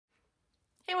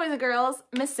Hey boys and girls,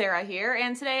 Miss Sarah here,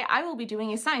 and today I will be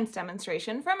doing a science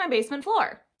demonstration from my basement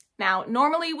floor. Now,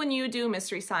 normally when you do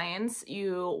Mystery Science,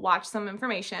 you watch some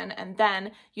information and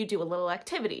then you do a little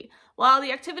activity. Well,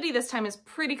 the activity this time is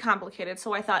pretty complicated,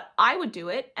 so I thought I would do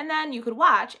it, and then you could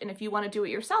watch, and if you want to do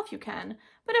it yourself, you can.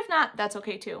 But if not, that's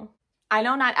okay too. I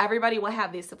know not everybody will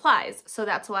have these supplies, so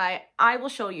that's why I will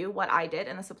show you what I did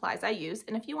and the supplies I used,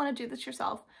 and if you want to do this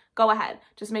yourself, go ahead.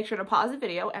 Just make sure to pause the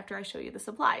video after I show you the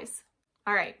supplies.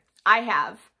 All right, I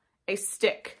have a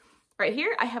stick. Right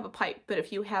here, I have a pipe, but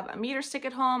if you have a meter stick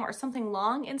at home or something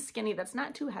long and skinny that's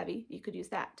not too heavy, you could use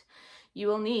that. You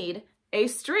will need a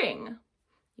string.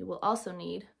 You will also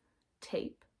need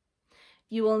tape.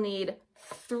 You will need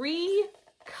 3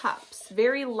 cups,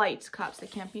 very light cups. They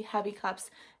can't be heavy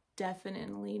cups,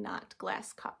 definitely not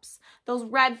glass cups. Those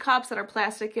red cups that are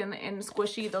plastic and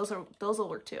squishy, those will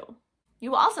work too. You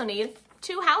will also need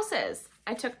 2 houses.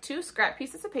 I took 2 scrap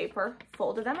pieces of paper,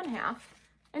 folded them in half,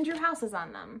 and drew houses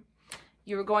on them.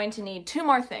 You're going to need 2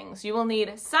 more things. You will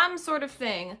need some sort of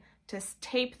thing to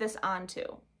tape this onto.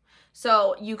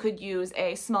 So you could use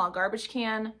a small garbage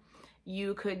can.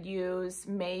 You could use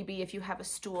maybe if you have a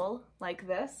stool like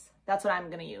this. That's what I'm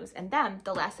gonna use. And then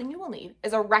the last thing you will need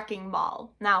is a wrecking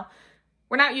ball. Now,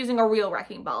 we're not using a real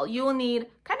wrecking ball. You will need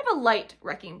kind of a light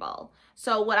wrecking ball.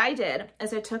 So what I did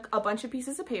is I took a bunch of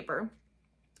pieces of paper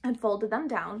and folded them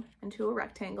down into a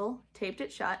rectangle, taped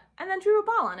it shut, and then drew a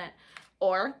ball on it.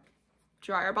 Or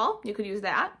dryer ball, you could use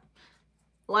that.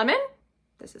 Lemon,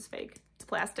 this is fake, it's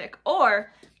plastic.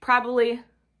 Or probably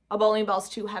a bowling ball's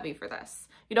too heavy for this.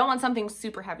 You don't want something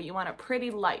super heavy, you want it pretty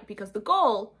light because the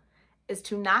goal is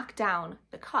to knock down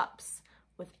the cups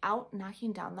without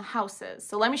knocking down the houses.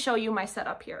 So let me show you my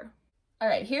setup here. All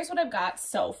right, here's what I've got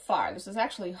so far. This is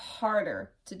actually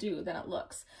harder to do than it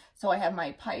looks. So I have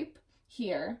my pipe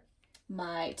here,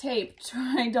 my tape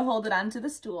trying to hold it onto the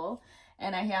stool,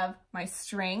 and I have my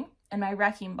string and my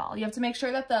wrecking ball. You have to make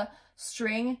sure that the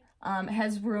string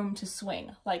has room to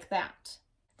swing like that.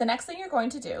 The next thing you're going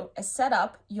to do is set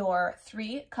up your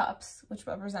 3 cups, which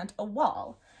represent a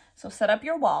wall. So set up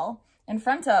your wall in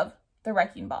front of the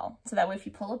wrecking ball. So that way if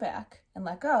you pull it back and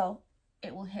let go,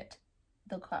 it will hit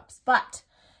the cups. But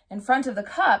in front of the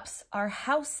cups are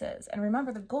houses. And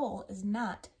remember, the goal is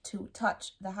not to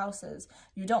touch the houses.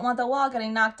 You don't want the wall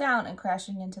getting knocked down and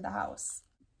crashing into the house.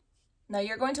 Now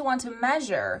you're going to want to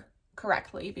measure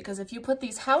correctly, because if you put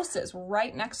these houses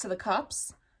right next to the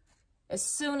cups, as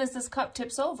soon as this cup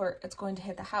tips over, it's going to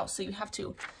hit the house. So you have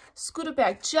to scoot it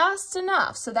back just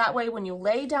enough so that way when you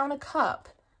lay down a cup,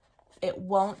 it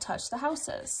won't touch the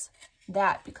houses.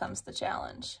 That becomes the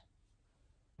challenge.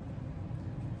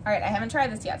 All right, I haven't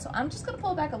tried this yet, so I'm just gonna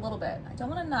pull back a little bit. I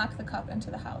don't wanna knock the cup into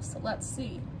the house, so let's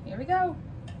see. Here we go.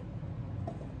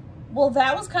 Well,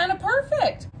 that was kind of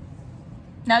perfect.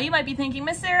 Now you might be thinking,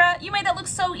 Miss Sarah, you made that look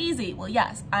so easy. Well,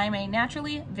 yes, I'm a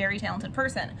naturally very talented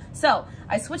person. So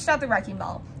I switched out the wrecking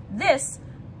ball. This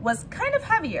was kind of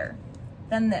heavier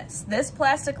than this. This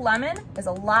plastic lemon is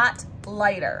a lot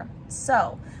lighter.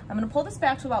 So I'm gonna pull this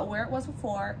back to about where it was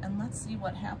before, and let's see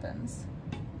what happens.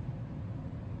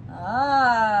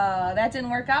 Ah, that didn't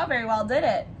work out very well, did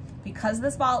it? Because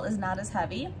this ball is not as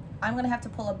heavy, I'm gonna have to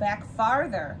pull it back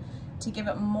farther to give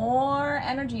it more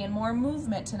energy and more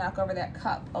movement to knock over that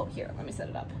cup. Oh, here, let me set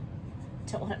it up.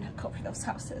 Don't wanna knock over those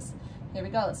houses. Here we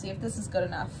go, let's see if this is good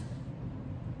enough.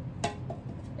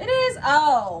 It is,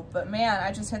 oh, but man,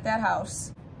 I just hit that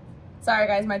house. Sorry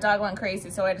guys, my dog went crazy,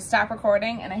 so I had to stop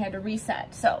recording and I had to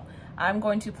reset. So I'm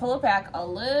going to pull it back a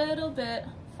little bit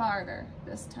farther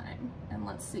this time. And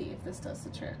let's see if this does the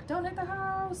trick. Don't hit the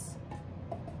house.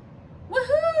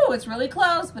 Woohoo! It's really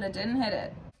close, but it didn't hit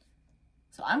it.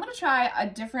 So I'm gonna try a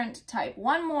different type.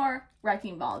 One more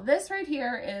wrecking ball. This right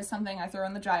here is something I throw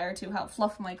in the dryer to help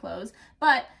fluff my clothes,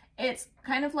 but it's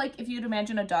kind of like if you'd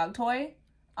imagine a dog toy.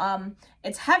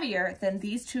 It's heavier than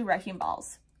these 2 wrecking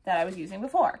balls that I was using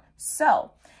before.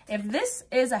 So if this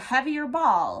is a heavier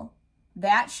ball,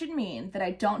 that should mean that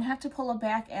I don't have to pull it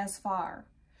back as far,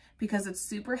 because it's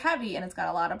super heavy and it's got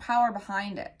a lot of power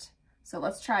behind it. So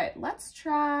let's try it. Let's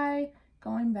try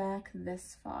going back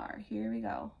this far. Here we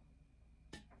go.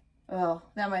 Oh,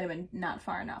 that might have been not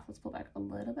far enough. Let's pull back a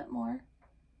little bit more.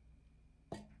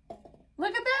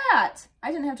 Look at that!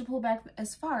 I didn't have to pull back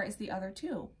as far as the other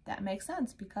 2. That makes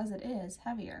sense because it is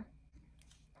heavier.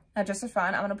 Now just for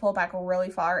fun, I'm gonna pull back really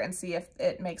far and see if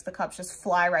it makes the cups just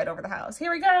fly right over the house.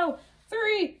 Here we go!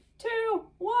 3, 2,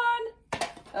 1.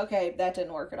 Okay, that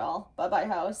didn't work at all. Bye-bye,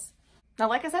 house. Now,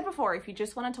 like I said before, if you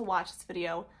just wanted to watch this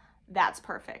video, that's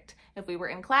perfect. If we were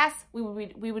in class, we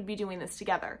would be doing this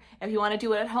together. If you want to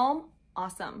do it at home,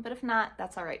 awesome. But if not,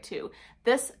 that's all right too.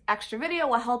 This extra video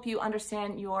will help you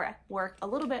understand your work a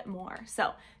little bit more.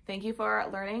 So thank you for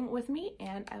learning with me,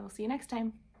 and I will see you next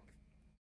time.